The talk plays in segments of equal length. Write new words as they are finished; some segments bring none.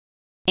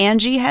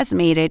Angie has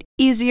made it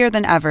easier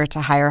than ever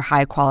to hire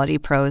high-quality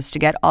pros to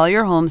get all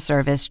your home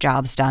service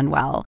jobs done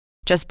well.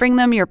 Just bring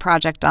them your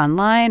project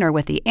online or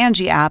with the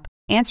Angie app,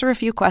 answer a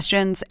few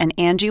questions, and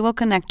Angie will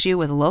connect you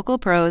with local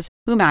pros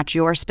who match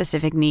your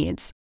specific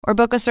needs. Or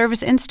book a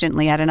service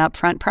instantly at an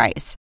upfront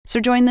price. So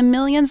join the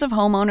millions of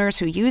homeowners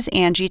who use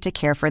Angie to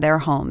care for their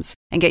homes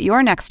and get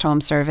your next home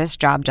service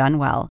job done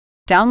well.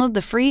 Download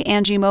the free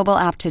Angie mobile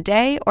app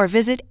today or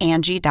visit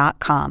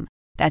Angie.com.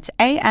 That's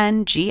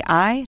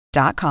ANGI.com.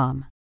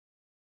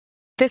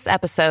 This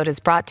episode is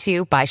brought to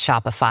you by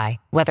Shopify.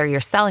 Whether you're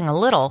selling a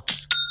little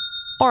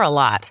or a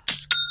lot,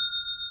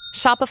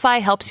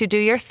 Shopify helps you do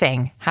your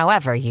thing,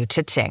 however you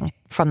cha-ching.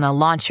 From the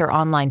launch your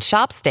online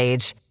shop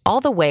stage,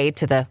 all the way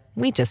to the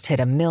we just hit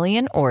 1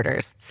 million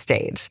orders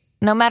stage.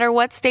 No matter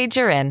what stage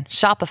you're in,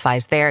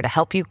 Shopify's there to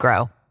help you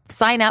grow.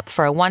 Sign up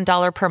for a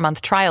 $1 per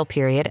month trial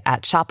period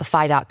at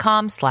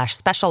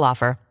shopify.com/special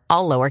offer,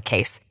 all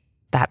lowercase.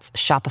 That's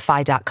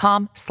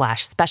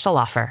shopify.com/special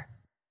offer.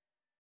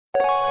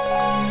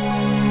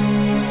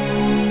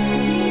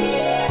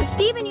 The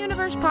Steven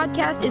Universe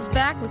podcast is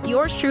back with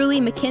yours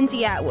truly,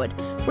 Mackenzie Atwood.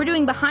 We're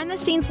doing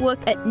behind-the-scenes look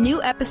at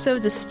new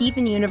episodes of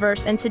Steven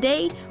Universe, and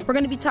today we're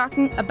going to be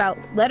talking about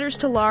Letters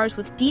to Lars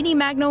with Dee Dee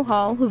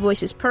Magno-Hall, who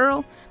voices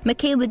Pearl,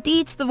 Michaela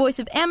Dietz, the voice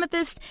of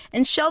Amethyst,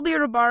 and Shelby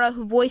Rabara,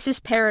 who voices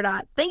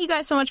Peridot. Thank you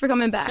guys so much for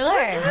coming back.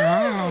 Sure.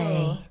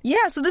 Hi.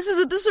 Yeah, so this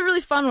is a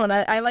really fun one.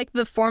 I like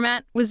the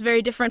format was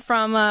very different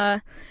from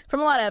a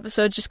lot of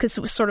episodes, just because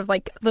it was sort of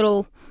like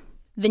little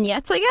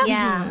vignettes, I guess.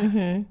 Yeah.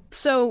 Mm-hmm.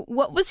 So,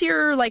 what was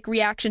your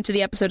reaction to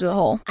the episode as a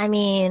whole? I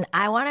mean,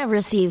 I want to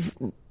receive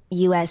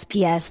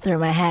USPS through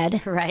my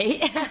head.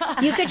 Right?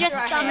 You could just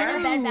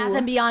summon a Bed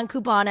Bath & Beyond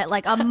coupon at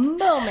a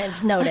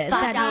moment's notice.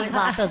 $5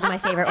 off. Those are my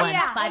favorite ones.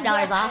 Yeah.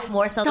 $5 off,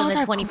 more so Those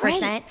than the are 20%.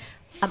 great.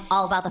 I'm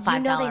all about the $5. You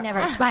know they never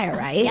expire,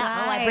 right?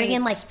 Yeah. Oh, I bring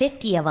in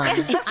 50 of them.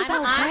 It's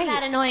so I'm great.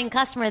 that annoying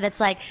customer that's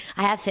like,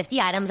 I have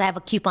 50 items. I have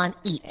a coupon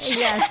each.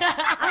 Yes.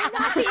 I'm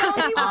not the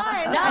only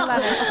one. No. I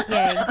love it.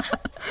 Yay.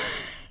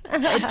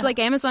 It's like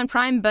Amazon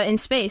Prime, but in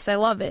space. I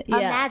love it. Yeah.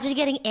 Imagine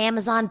getting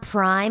Amazon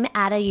Prime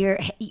out of your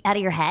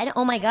head.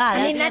 Oh my God.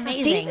 I mean, that'd that's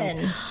be amazing.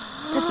 Steven.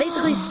 That's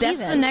basically Steven.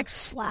 That's the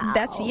next. Wow.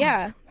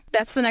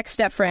 That's the next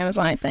step for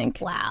Amazon, I think.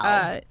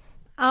 Wow.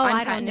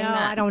 I don't know.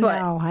 I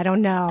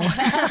don't know.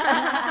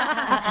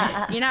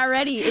 You're not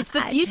ready. It's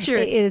the future.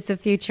 It's the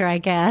future, I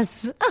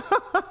guess.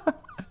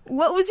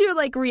 What was your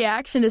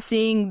reaction to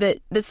seeing that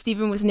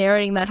Steven was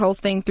narrating that whole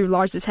thing through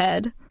Lars's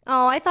head?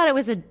 Oh, I thought it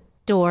was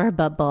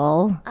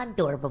adorable.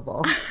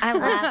 Adorable. I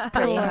laughed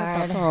pretty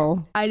hard.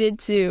 I did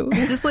too.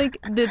 Just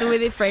the way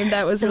they framed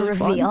that was really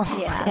Reveal. fun.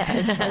 Yeah,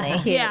 it's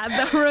funny. Yeah,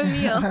 the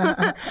reveal.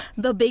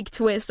 The big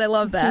twist. I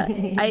love that.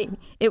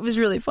 It was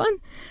really fun.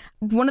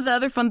 One of the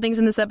other fun things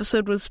in this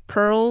episode was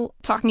Pearl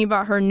talking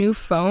about her new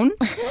phone.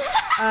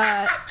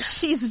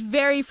 She's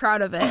very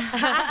proud of it. In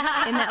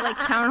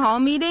that town hall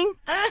meeting,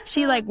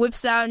 she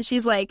whips out and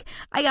she's like,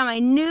 "I got my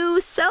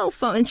new cell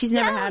phone," and she's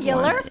never had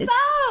one. Cellular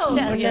phone.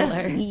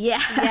 Cellular.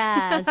 Yeah.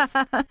 Yes.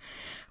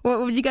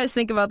 What would you guys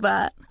think about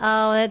that?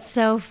 Oh, that's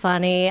so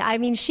funny. I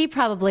mean, she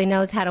probably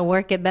knows how to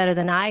work it better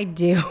than I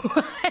do.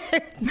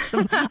 I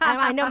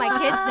know my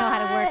kids know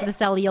how to work the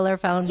cellular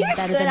phone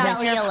better than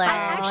I do. Cellular.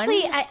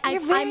 You're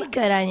very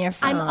good on your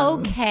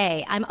phone.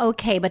 I'm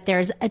okay, but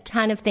there's a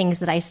ton of things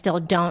that I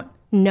still don't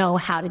know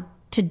how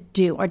to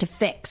do or to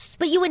fix.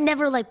 But you would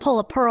never pull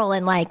a Pearl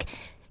and mass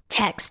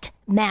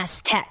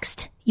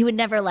text. You would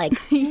never I know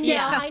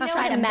try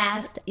what to a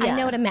mass. I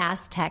know what a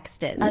mass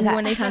text is.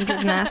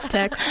 1-800 mass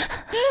text.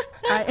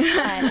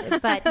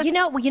 But you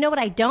know what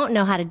I don't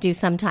know how to do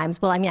sometimes.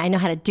 Well, I mean, I know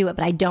how to do it,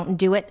 but I don't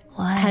do it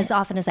as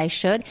often as I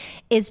should.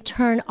 Is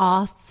turn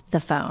off the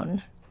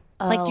phone.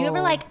 Do you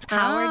ever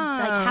power?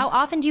 How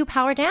often do you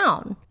power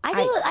down? I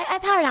do. I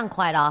power down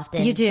quite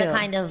often. You do. To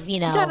kind of, You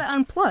gotta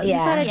unplug.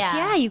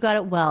 Yeah. You got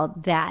it. Well,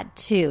 that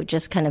too.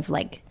 Just kind of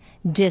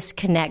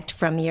disconnect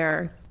from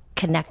your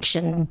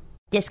connection.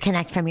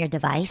 Disconnect from your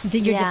device.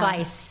 Your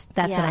device.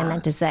 That's what I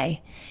meant to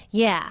say.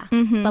 Yeah.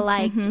 Mm-hmm, But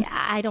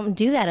I don't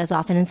do that as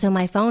often. And so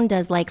my phone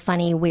does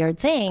funny, weird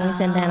things.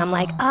 And then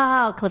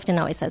I'm Clifton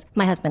always says,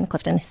 my husband,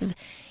 Clifton,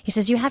 he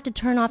says, you have to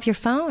turn off your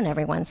phone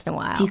every once in a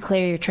while. Do you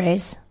clear your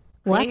trays?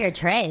 Clear your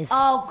trays.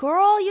 Oh,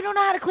 girl, you don't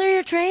know how to clear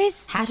your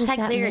trays?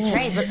 Hashtag clear your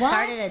trays.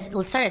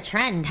 Let's start a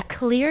trend.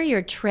 Clear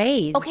your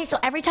trays. Okay, so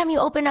every time you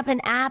open up an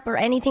app or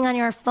anything on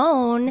your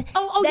phone,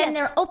 then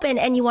they're open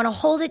and you want to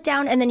hold it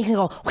down and then you can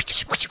go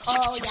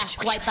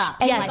Swipe up.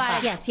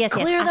 Yes.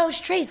 Clear those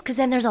trays because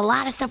then there's a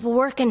lot of stuff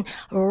working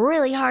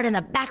really hard in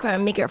the background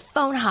and make your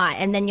phone hot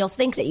and then you'll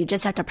think that you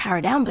just have to power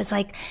down, but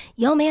it's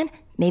yo, man,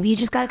 maybe you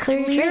just got to clear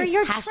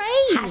your trays.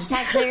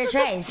 Hashtag clear your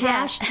trays.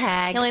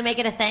 Hashtag. Can we make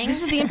it a thing?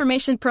 This is the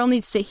information Pearl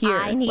needs to hear.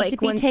 I need to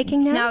be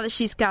taking notes. Now that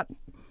she's got...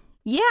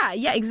 Yeah,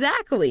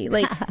 exactly.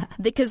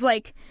 Because,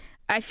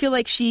 I feel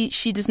like she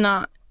does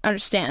not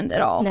understand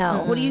at all.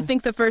 No. What do you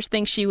think the first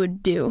thing she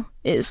would do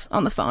is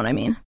on the phone, I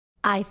mean?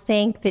 I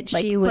think that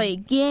she would... play a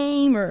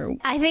game or...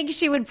 I think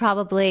she would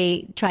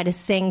probably try to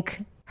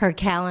sync her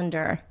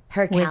calendar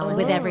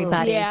with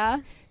everybody. Yeah.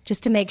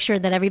 just to make sure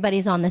that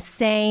everybody's on the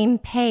same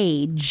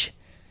page.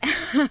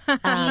 Do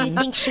you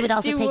think she would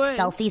also take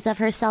selfies of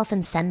herself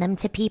and send them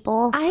to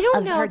people? I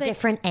don't know her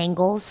different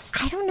angles.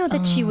 I don't know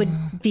that she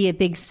would be a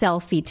big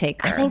selfie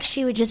taker. I think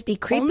she would just be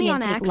creepy Only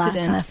and on take lots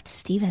accident. of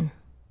Steven.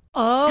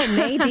 Oh,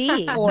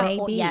 maybe.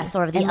 Maybe. Yes,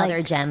 or the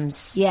other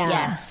gems.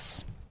 Yeah.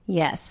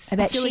 Yes. I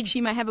bet I feel like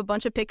she might have a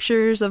bunch of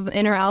pictures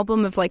in her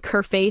album of like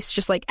her face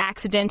just like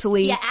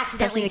accidentally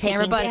pressing the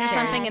camera taking button or pictures.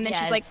 something, and then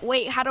she's like,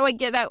 wait, how do I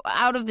get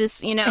out of this,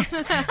 Steven!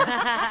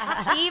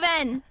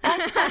 Steven!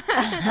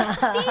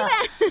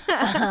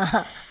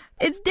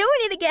 It's doing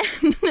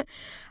it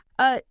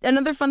again!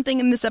 Another fun thing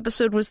in this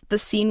episode was the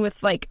scene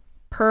with like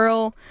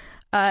Pearl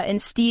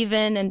and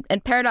Steven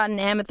and Peridot and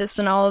Amethyst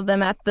and all of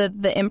them at the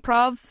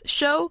improv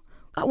show.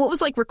 What was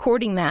like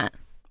recording that?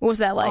 What was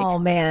that like? Oh,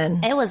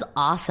 man. It was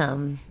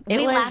awesome.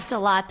 We laughed a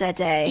lot that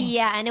day.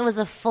 Yeah, and it was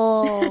a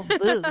full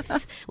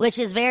booth, which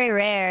is very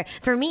rare.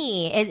 For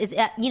me, it's,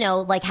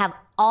 like have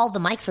all the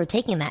mics were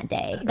taken that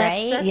day,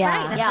 right? That's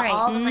right. That's right.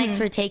 All the mics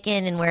were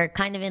taken, and we're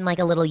kind of in like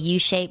a little U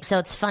shape, so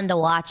it's fun to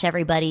watch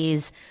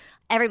everybody's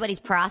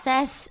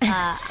process.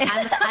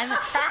 I'm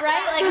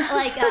right,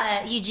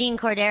 like Eugene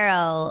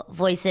Cordero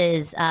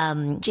voices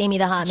Jamie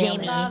the hot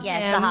mailman.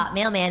 Yes, the hot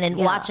mailman, and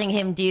watching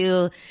him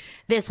do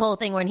this whole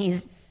thing when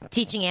he's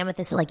teaching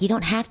Amethyst, like, you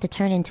don't have to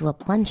turn into a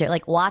plunger.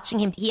 Like, watching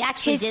him, he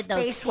actually did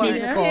those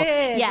physical,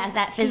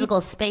 that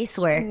physical space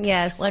work.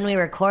 Yes. When we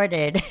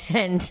recorded,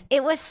 and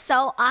it was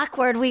so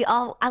awkward.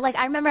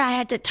 I remember I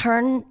had to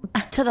turn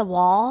to the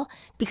wall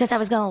because I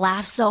was going to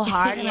laugh so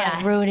hard and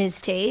like ruin his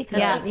take.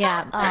 We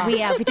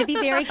have to be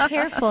very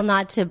careful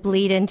not to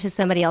bleed into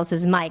somebody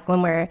else's mic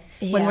when we're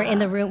in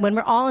the room. When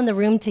we're all in the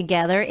room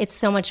together, it's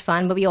so much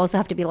fun, but we also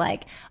have to be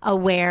like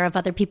aware of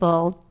other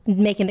people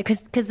making it,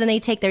 because then they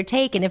take their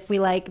take, and if we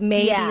like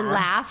maybe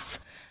laugh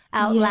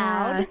out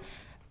loud,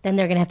 then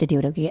they're gonna have to do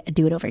it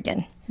over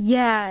again.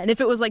 Yeah, and if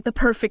it was like the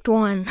perfect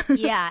one.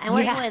 and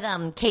working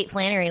with Kate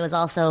Flannery was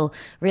also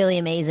really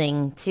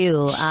amazing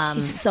too.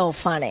 She's so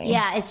funny.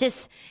 Yeah, I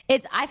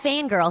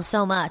fangirl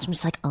so much. I'm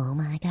just like, oh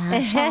my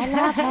gosh, I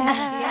love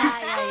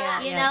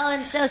her. You know,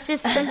 and so it's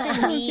just such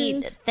a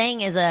neat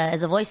thing as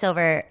a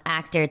voiceover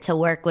actor to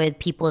work with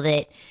people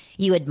that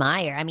you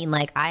admire. I mean,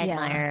 like, I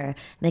admire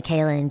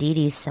Michaela and Dee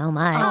Dee so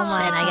much,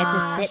 and I get to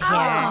sit here.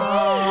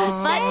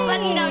 But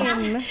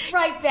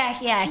right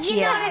back at you.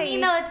 You know what I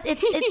mean? Though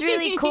it's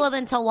really cool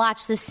then to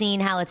watch the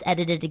scene, how it's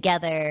edited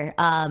together,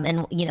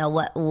 and you know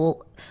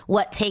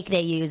what take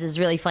they use is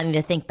really funny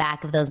to think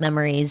back of those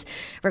memories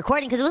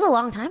recording, because it was a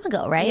long time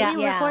ago, right?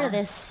 We recorded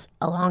this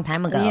a long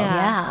time ago.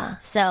 Yeah.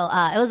 So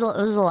it was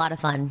a lot of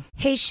fun.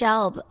 Hey,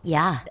 Shelb.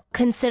 Yeah.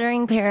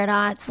 Considering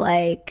Peridot's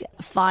like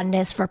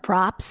fondness for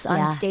props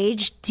on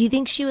stage, do you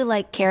think she would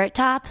like Carrot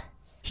Top?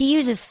 He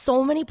uses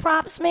so many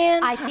props,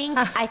 man. I think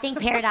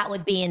Peridot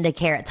would be into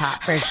Carrot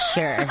Top for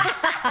sure.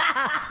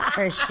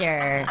 For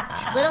sure.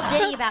 Little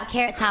ditty about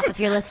Carrot Top if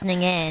you're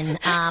listening in.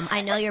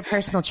 I know your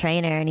personal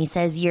trainer, and he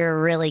says you're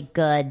a really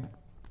good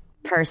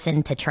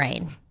person to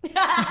train. This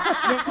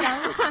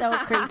sounds so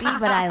creepy,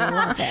 but I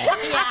love it.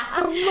 Yeah.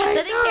 So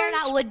I think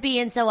Peridot would be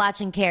into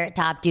watching Carrot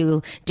Top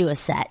do a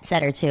set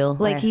or two.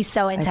 Like, he's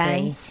so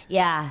intense.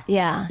 Yeah.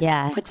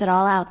 Puts it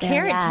all out there.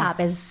 Carrot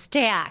Top is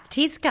stacked.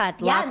 He's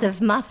got lots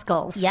of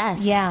muscles.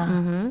 Yes. Yeah.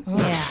 Mm-hmm.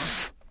 Yeah.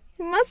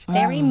 That's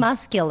very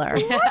muscular.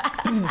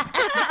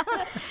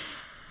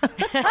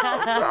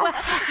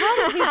 How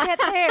did we get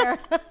there?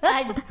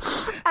 I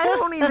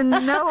don't even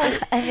know.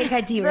 I think I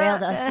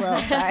derailed us a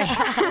little. Sorry.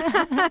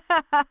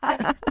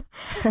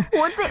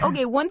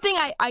 One thing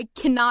I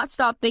cannot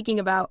stop thinking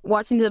about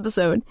watching this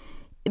episode.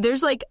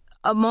 There's like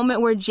a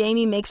moment where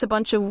Jamie makes a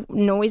bunch of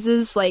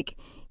noises, like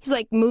he's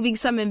like moving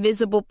some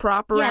invisible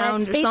prop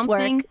around or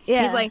something. Work.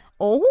 Yeah. He's like,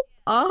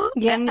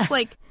 and it's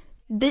like,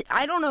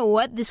 I don't know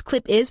what this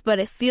clip is, but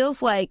it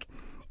feels like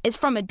it's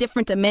from a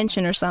different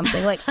dimension or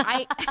something. Like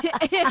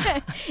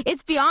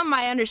it's beyond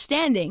my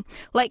understanding.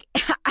 Like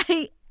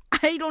I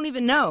don't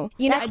even know.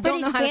 That's I don't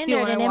pretty know how to feel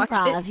standard when in I watched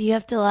improv. it. You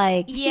have to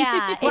like,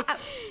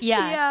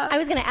 I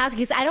was going to ask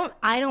you, because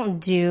I don't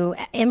do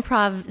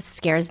improv.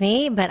 Scares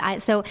me, but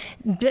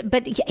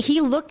he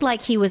looked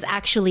like he was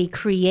actually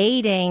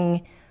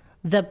creating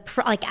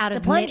out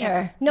of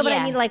plunger. No, but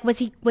I mean, like, was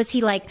he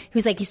like,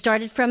 he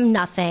started from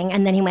nothing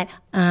and then he went,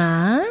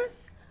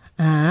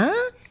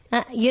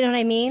 you know what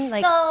I mean?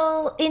 Like,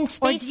 so in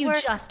space or do you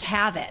work, just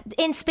have it?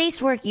 In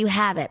space work, you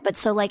have it. But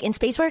so like in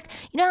space work,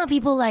 you know how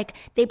people like,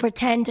 they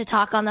pretend to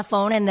talk on the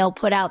phone and they'll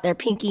put out their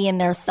pinky and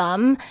their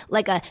thumb,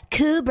 like a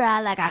cool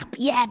brah, like a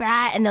yeah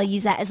brah, and they'll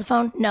use that as a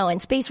phone? No, in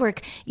space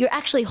work, you're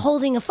actually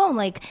holding a phone.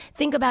 Like,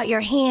 think about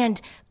your hand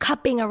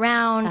cupping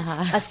around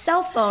a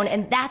cell phone,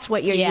 and that's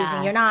what you're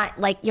using. You're not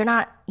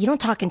you don't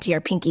talk into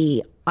your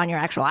pinky on your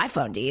actual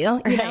iPhone, do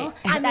you? You know?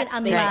 I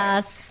mean,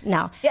 unless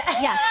no,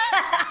 yeah.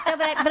 No,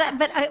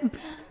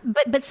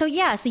 but so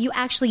yeah, so you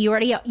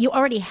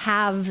already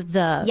have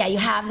the you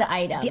have the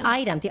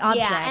item, the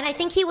object. Yeah, and I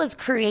think he was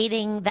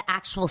creating the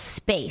actual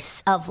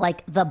space of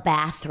like the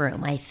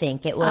bathroom. I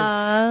think it was.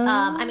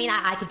 I mean,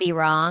 I could be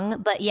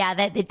wrong, but yeah,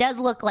 that it does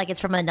look like it's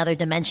from another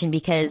dimension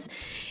because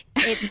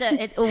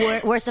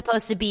we're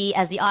supposed to be,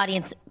 as the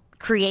audience,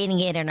 creating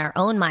it in our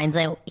own minds.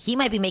 Like, he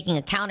might be making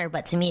a counter,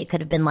 but to me, it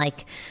could have been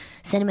like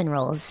cinnamon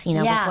rolls,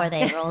 before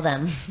they roll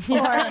them, or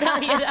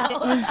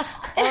a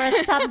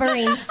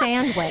submarine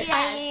sandwich.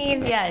 I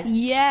mean,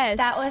 Yes.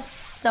 that was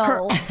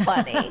so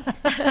funny.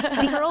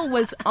 Pearl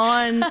was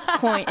on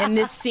point in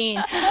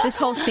this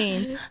whole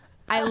scene.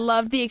 I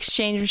love the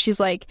exchange where she's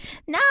like,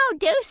 "No,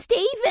 do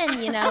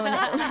Steven," and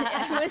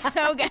it was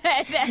so good.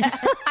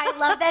 I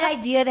love that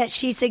idea that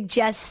she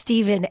suggests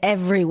Steven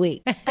every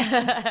week.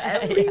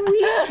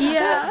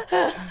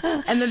 Yeah.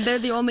 And then they're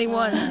the only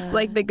ones,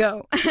 like, they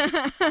go.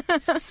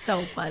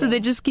 So funny. So they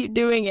just keep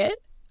doing it.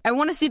 I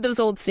want to see those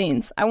old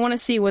scenes. I want to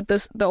see what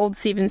the old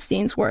Steven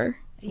scenes were.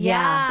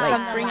 Yeah.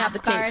 Like, bring out the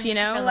tapes,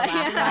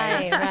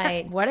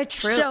 Right. What a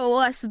trip. Show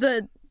us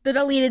the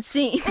deleted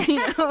scenes,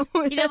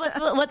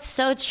 What's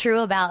so true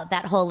about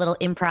that whole little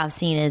improv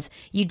scene is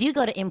you do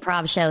go to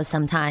improv shows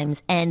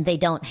sometimes and they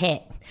don't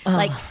hit.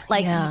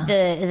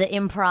 The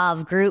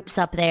improv groups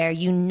up there,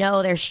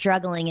 they're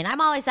struggling, and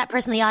I'm always that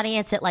person in the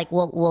audience that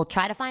will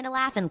try to find a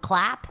laugh and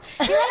clap.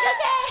 You're like,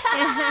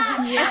 okay,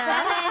 and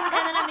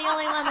then I'm the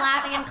only one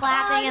laughing and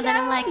clapping, and then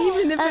I'm like,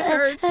 even if it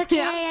hurts.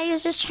 Okay, I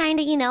was just trying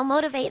to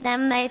motivate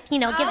them, give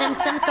them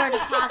some sort of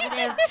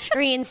positive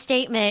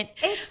reinstatement.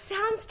 It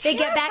sounds terrifying.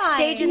 They get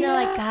backstage and they're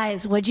like,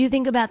 guys, what'd you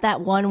think about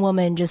that one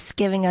woman just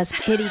giving us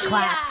pity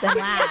claps and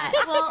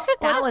laughs? Well,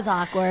 that was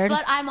awkward.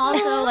 But I'm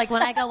also like,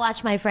 when I go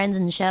watch my friends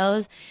in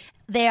shows,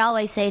 they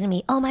always say to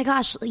me, "Oh my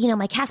gosh,"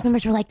 my cast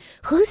members were like,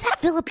 "Who's that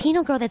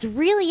Filipino girl that's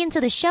really into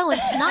the show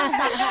and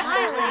nonstop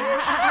smiling?"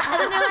 And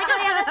then they're like, "Oh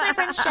yeah, that's my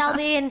friend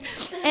Shelby,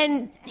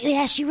 and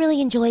yeah, she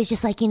really enjoys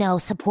just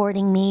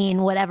supporting me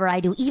and whatever I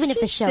do, even if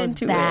the show's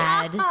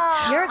bad."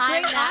 You're a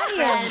great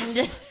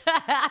audience.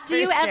 Do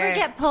you ever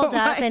get pulled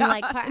up in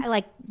like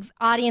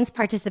audience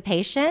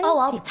participation? Oh,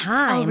 all the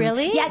time. Oh,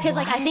 really? Yeah, because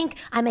I think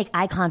I make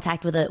eye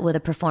contact with the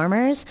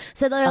performers,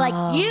 so they're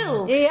like,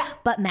 "You." Yeah.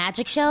 But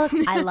magic shows,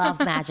 I love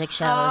magic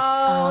shows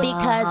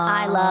because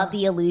I love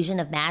the illusion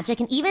of magic,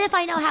 and even if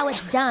I know how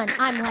it's done,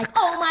 I'm like,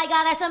 "Oh my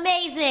god, that's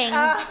amazing."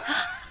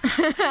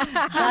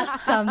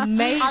 That's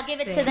amazing. I'll give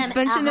it to them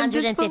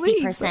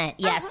 150%.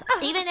 Yes,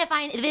 even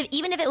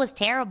if it was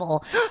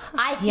terrible,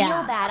 I feel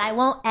bad. I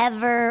won't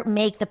ever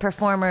make the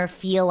performer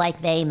feel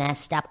like they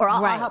messed up, or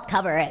I'll help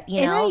cover it.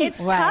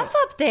 It's tough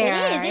up there.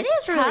 It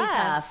is really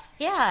tough.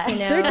 Yeah,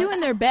 they're doing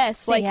their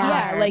best.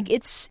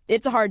 It's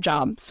a hard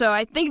job, so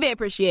I think they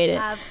appreciate it.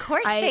 Of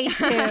course they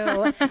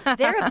do.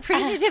 They're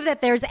appreciative that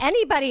there's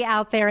anybody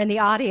out there in the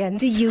audience.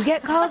 Do you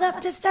get called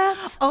up to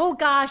stuff? Oh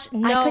gosh,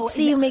 no. I could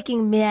see you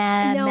making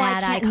mad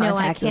eye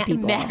contact with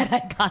people. Mad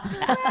eye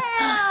contact.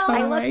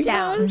 I look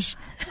down.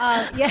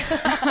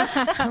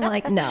 I'm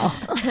like, no.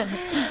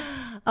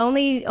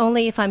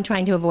 Only if I'm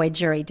trying to avoid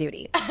jury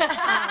duty.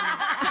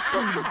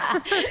 Your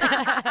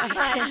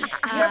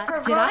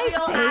proverbial eyes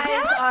are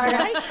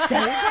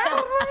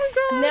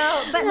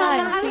No, but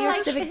do your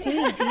civic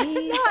duty. No,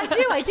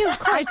 I do. Of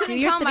course, do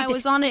your civic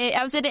duty.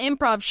 I was at an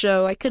improv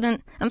show. I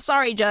couldn't. I'm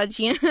sorry,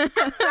 Judge.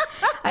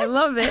 I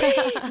love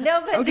it.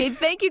 No, but okay.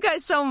 Thank you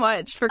guys so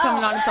much for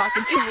coming on and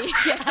talking to me.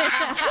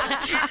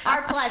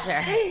 Our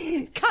pleasure.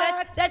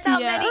 That's how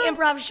many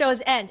improv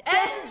shows end.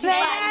 And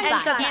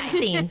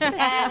scene.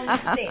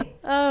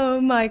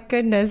 Oh my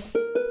goodness.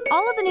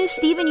 All of the new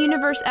Steven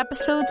Universe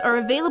episodes are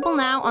available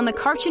now on the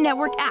Cartoon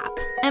Network app.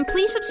 And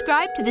please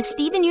subscribe to the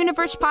Steven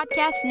Universe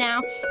podcast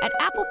now at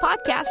Apple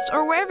Podcasts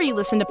or wherever you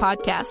listen to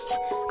podcasts.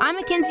 I'm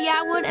Mackenzie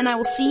Atwood, and I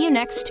will see you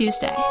next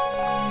Tuesday.